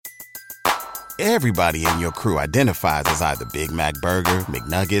Everybody in your crew identifies as either Big Mac Burger,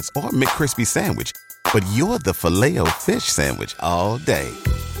 McNuggets, or McCrispy Sandwich. But you're the Filet-O-Fish Sandwich all day.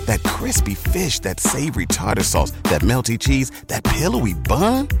 That crispy fish, that savory tartar sauce, that melty cheese, that pillowy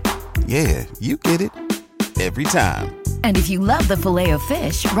bun. Yeah, you get it. Every time. And if you love the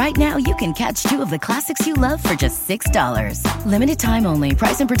Filet-O-Fish, right now you can catch two of the classics you love for just $6. Limited time only.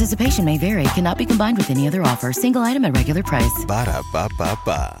 Price and participation may vary. Cannot be combined with any other offer. Single item at regular price.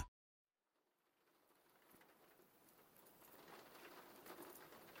 Ba-da-ba-ba-ba.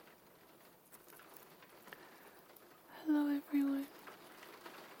 Hello everyone.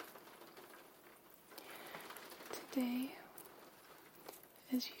 Today,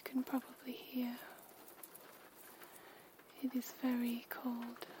 as you can probably hear, it is very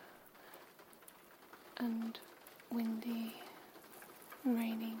cold and windy,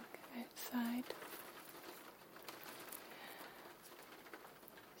 raining outside.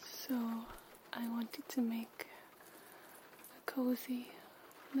 So I wanted to make a cozy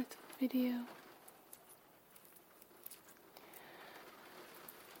little video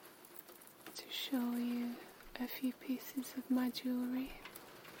to show you a few pieces of my jewellery.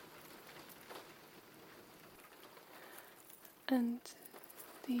 And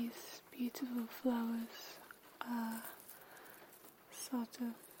these beautiful flowers are sort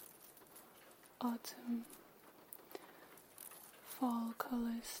of autumn, fall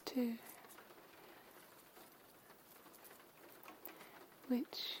colours too,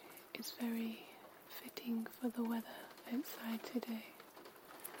 which is very fitting for the weather outside today.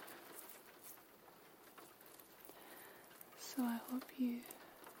 So I hope you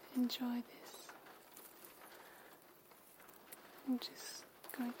enjoy this. I'm just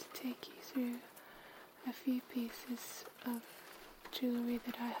going to take you through a few pieces of jewellery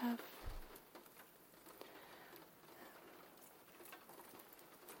that I have.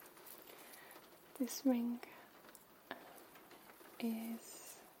 This ring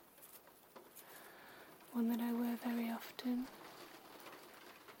is one that I wear very often.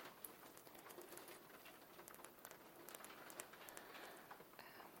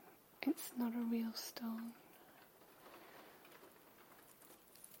 It's not a real stone.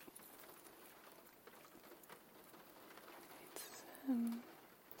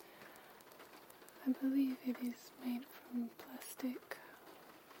 I believe it is made from plastic.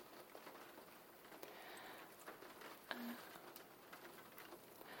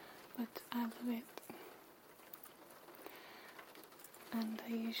 But I love it. And I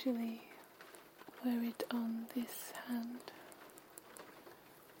usually wear it on this hand.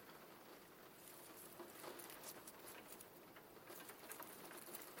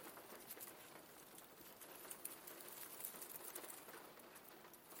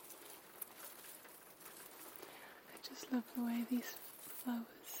 I just love the way these flowers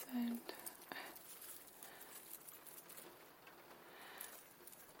sound.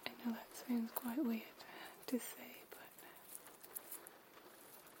 I know that sounds quite weird to say, but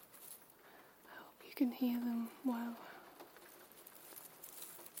I hope you can hear them well.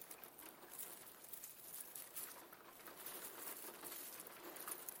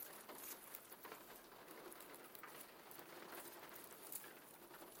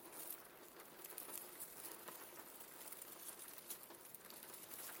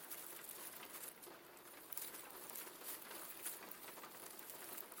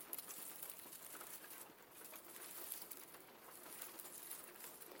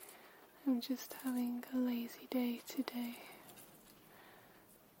 I'm just having a lazy day today.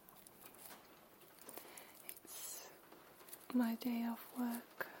 It's my day off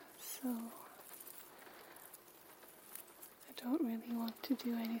work, so I don't really want to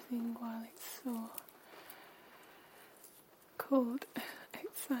do anything while it's so cold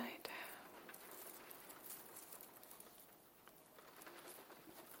outside.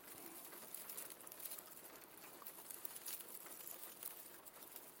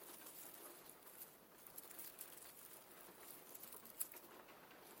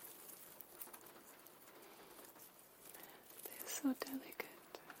 So delicate.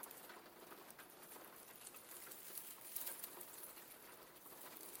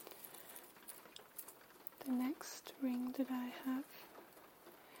 The next ring that I have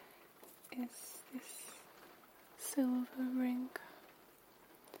is this silver ring,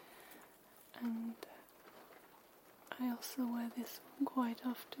 and I also wear this one quite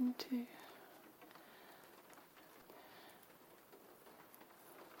often too.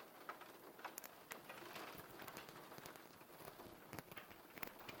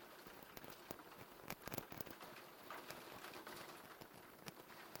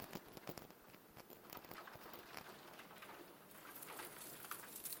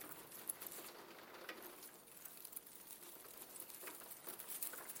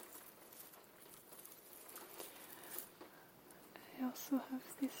 also have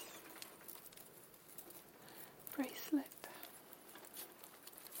this bracelet.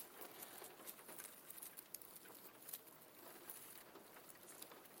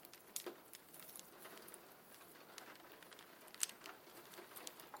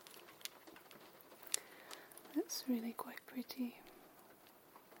 That's really quite pretty.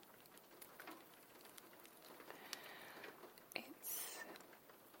 It's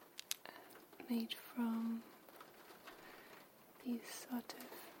made from these sort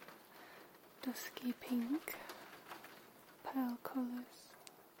of dusky pink pearl colours.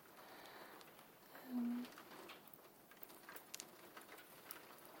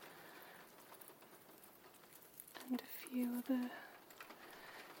 And a few other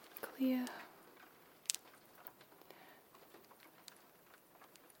clear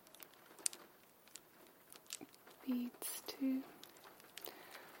beads too.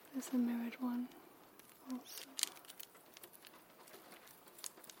 There's a mirrored one also.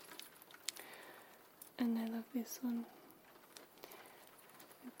 And I love this one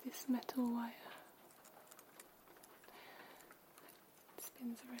with this metal wire. It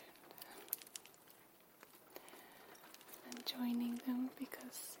spins around. And joining them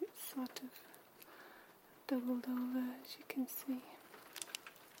because it's sort of doubled over, as you can see.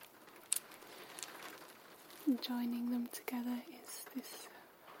 And joining them together is this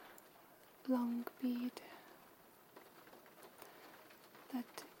long bead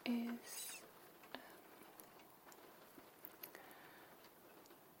that is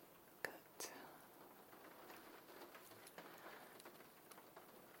cut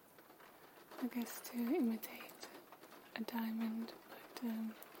I guess to imitate a diamond, but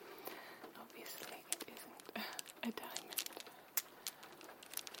obviously it isn't a diamond.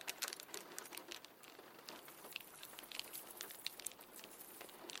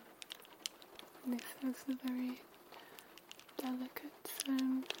 This has a very delicate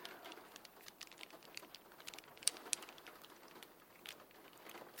sound.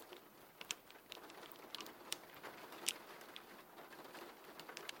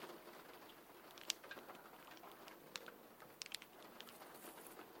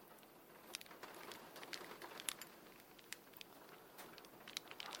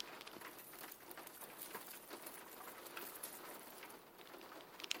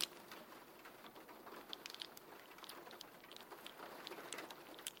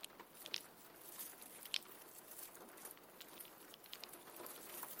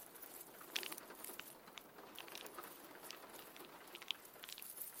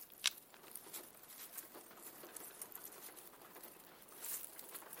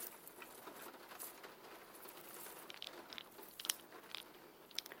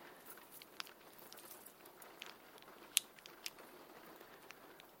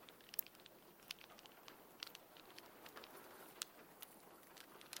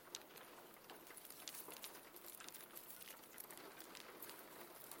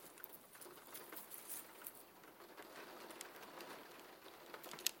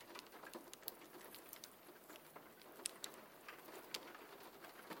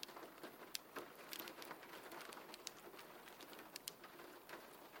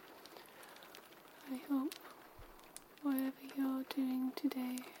 I hope whatever you're doing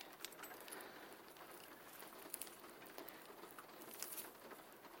today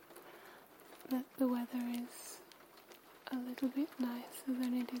that the weather is a little bit nicer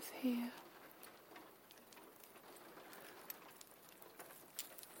than it is here.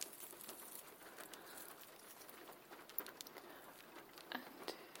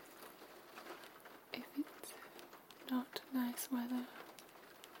 And if it's not nice weather,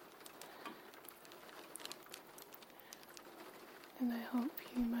 and I hope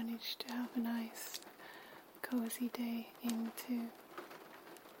you manage to have a nice, cozy day into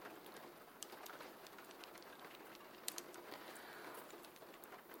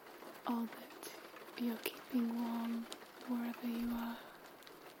all that you're keeping warm wherever you are,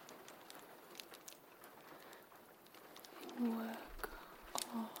 in work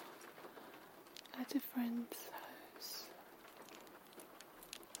or at a friend's house.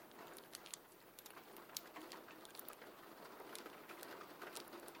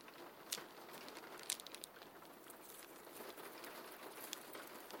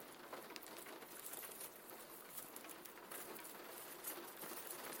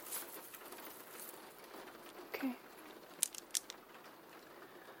 Okay.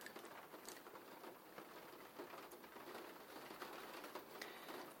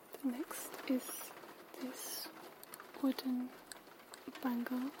 The next is this wooden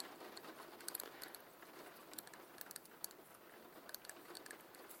bangle.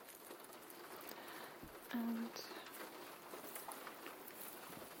 And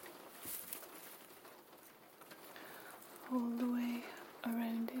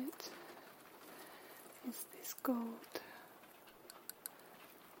gold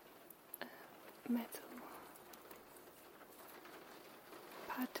metal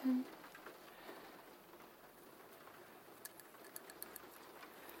pattern,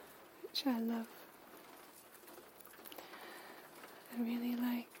 which I love. I really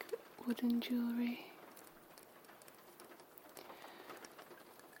like wooden jewellery,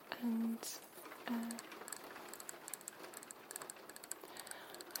 and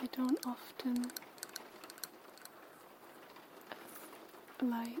I don't often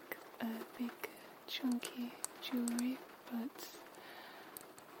like big chunky jewellery, but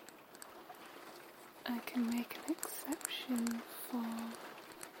I can make an exception for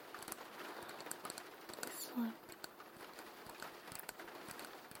this one.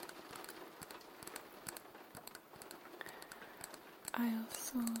 I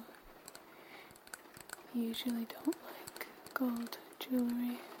also usually don't like gold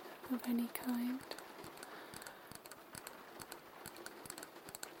jewellery of any kind.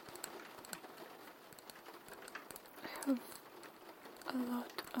 I have a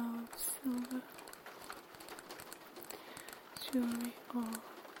lot of silver jewellery or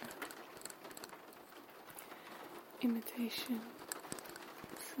imitation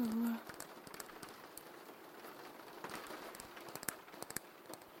silver.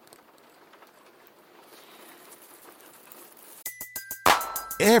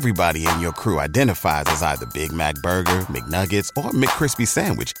 Everybody in your crew identifies as either Big Mac Burger, McNuggets, or McCrispy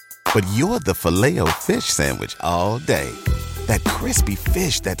Sandwich. But you're the Filet-O-Fish Sandwich all day. That crispy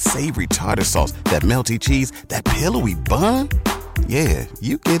fish, that savory tartar sauce, that melty cheese, that pillowy bun. Yeah,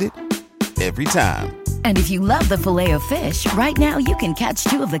 you get it. Every time. And if you love the Filet-O-Fish, right now you can catch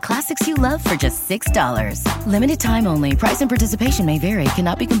two of the classics you love for just $6. Limited time only. Price and participation may vary.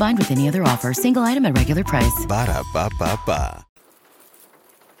 Cannot be combined with any other offer. Single item at regular price. Ba-da-ba-ba-ba.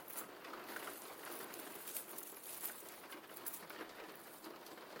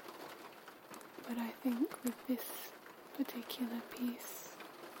 But I think with this particular piece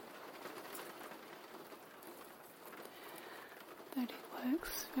that it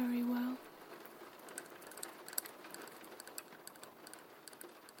works very well.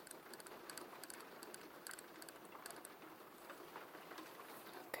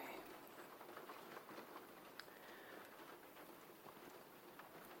 Okay.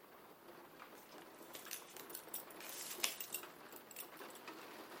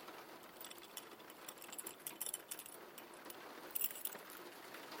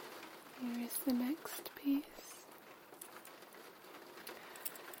 Here is the next piece,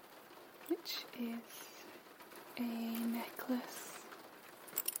 which is a necklace.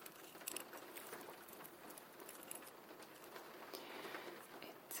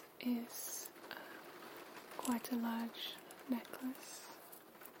 It is quite a large necklace.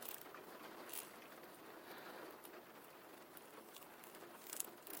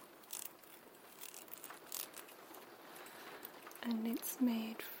 And it's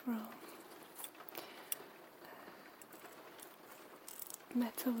made from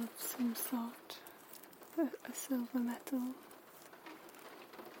metal of some sort, a silver metal,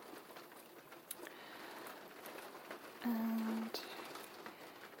 and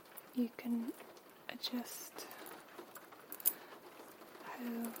you can adjust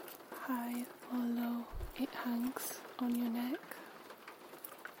how high or low it hangs on your neck.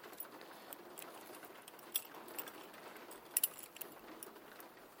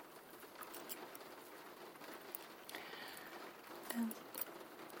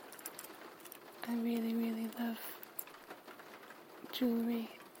 I really, really love jewellery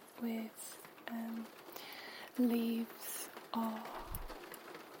with leaves or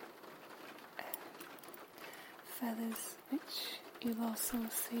feathers, which you'll also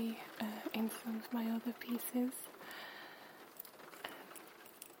see in some of my other pieces.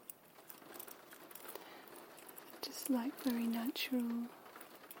 Just like very natural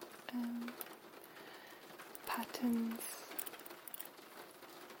patterns.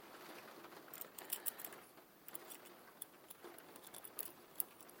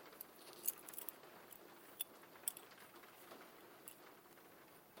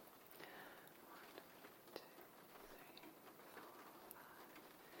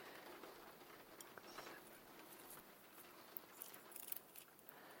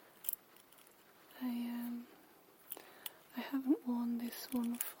 I haven't worn this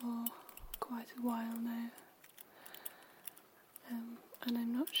one for quite a while now, and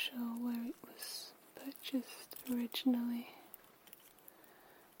I'm not sure where it was purchased originally.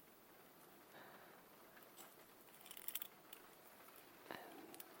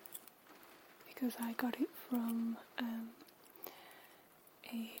 Because I got it from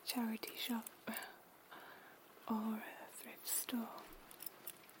a charity shop or a thrift store.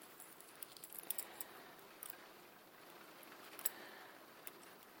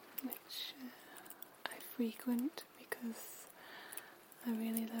 Which I frequent because I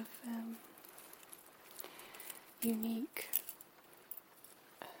really love unique,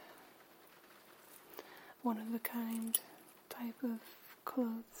 one-of-a-kind type of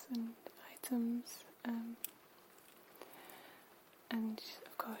clothes and items, and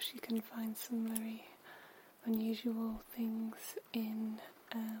of course you can find some very unusual things in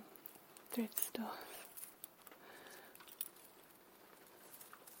thrift stores.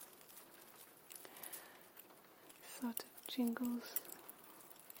 Sort of jingles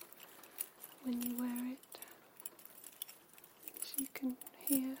when you wear it, as you can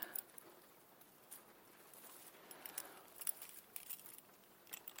hear.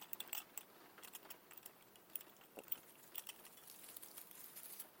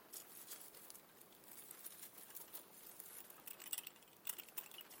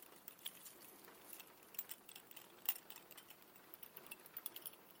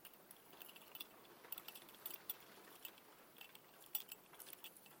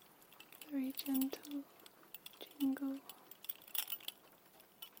 Very gentle jingle.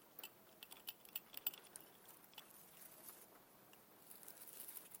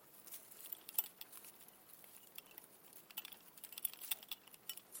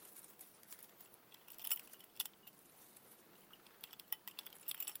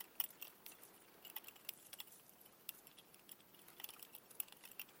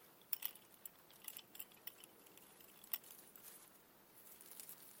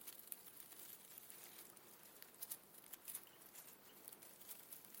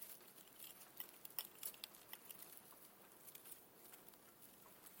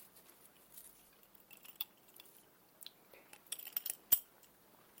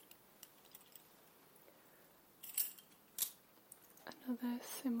 Another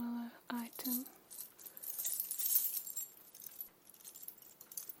similar item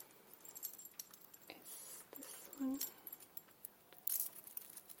is this one,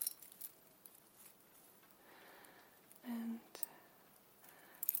 and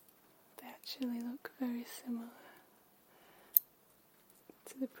they actually look very similar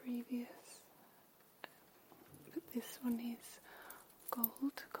to the previous, but this one is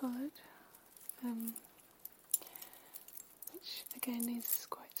gold coloured, which again is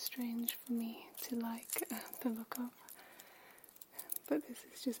quite strange for me to like the look of, but this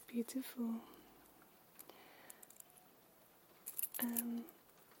is just beautiful.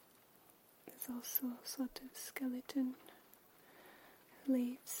 There's also sort of skeleton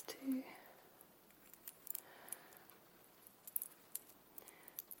leaves too.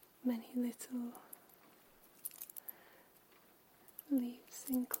 Many little leaves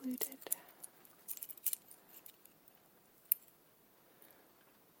included.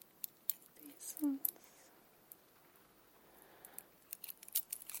 These ones.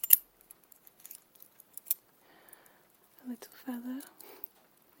 A little feather,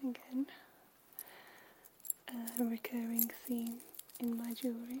 again, a recurring theme in my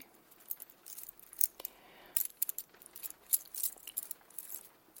jewellery.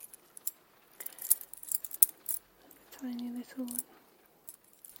 A tiny little one.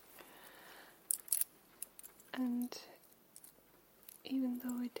 And even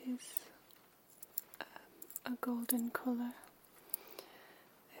though it is a golden colour,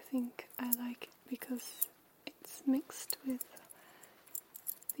 I think I like it because it's mixed with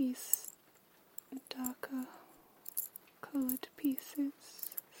these darker coloured pieces,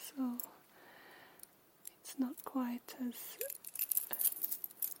 so it's not quite as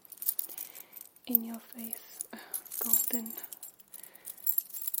in your face golden,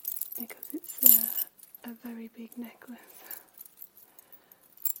 because it's a very big necklace.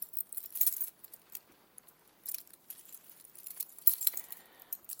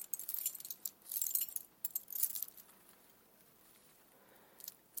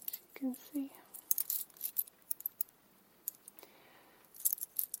 As you can see,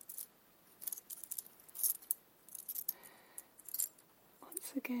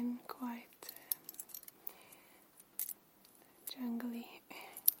 once again quite jangly.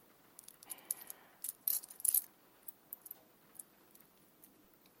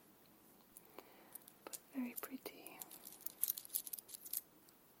 But very pretty.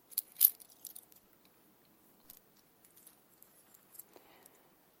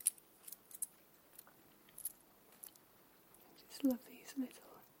 I just love these little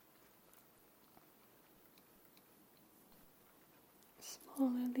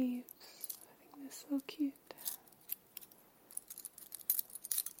smaller leaves. I think they're so cute.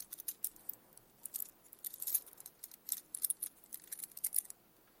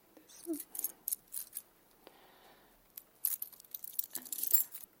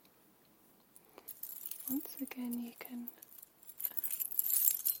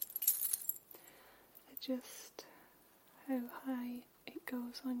 adjust how high it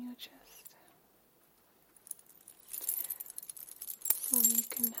goes on your chest. So you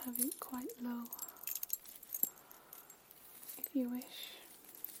can have it quite low if you wish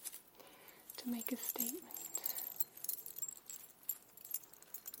to make a statement.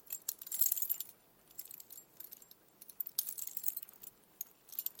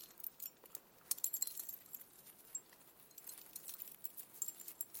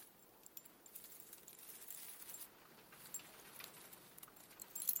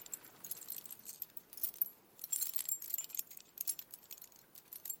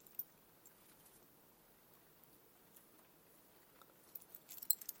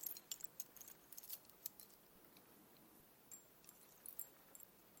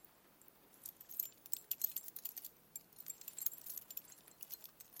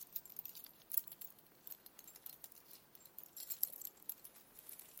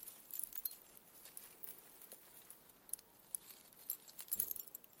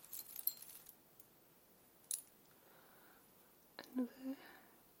 Another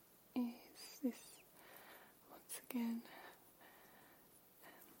is this, once again,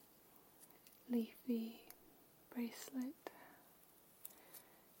 leafy bracelet,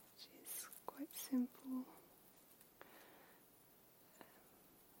 which is quite simple,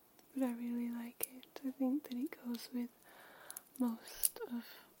 but I really like it. I think that it goes with most of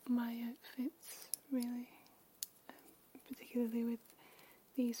my outfits, really, particularly with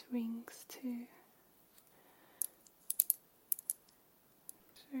these rings too.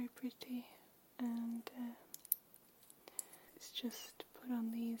 Very pretty, and it's just put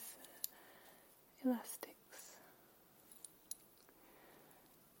on these elastics,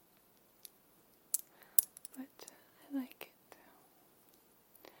 but I like it.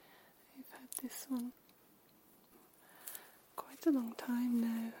 I've had this one quite a long time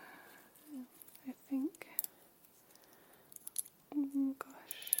now, I think. Oh gosh.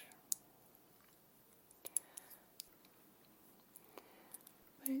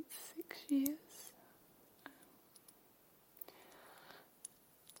 About 6 years,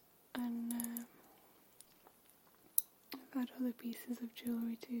 and I've had other pieces of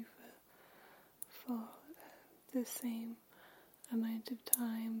jewellery too for the same amount of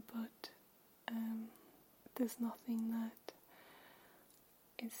time, but there's nothing that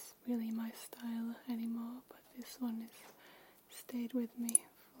is really my style anymore, but this one has stayed with me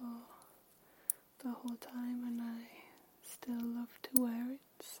for the whole time, and I still love to wear it.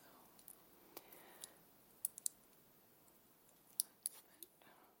 So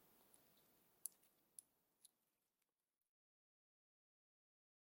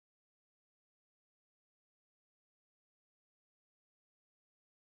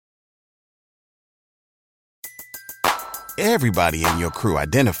Everybody in your crew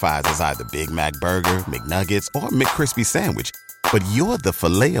identifies as either Big Mac Burger, McNuggets, or McCrispy Sandwich. But you're the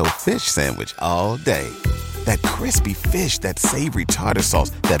Filet-O-Fish Sandwich all day. That crispy fish, that savory tartar sauce,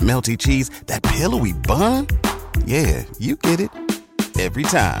 that melty cheese, that pillowy bun. Yeah, you get it. Every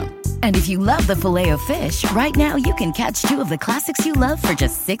time. And if you love the Filet-O-Fish, right now you can catch two of the classics you love for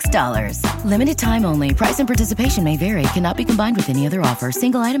just $6. Limited time only. Price and participation may vary. Cannot be combined with any other offer.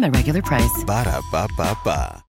 Single item at regular price. Ba-da-ba-ba-ba.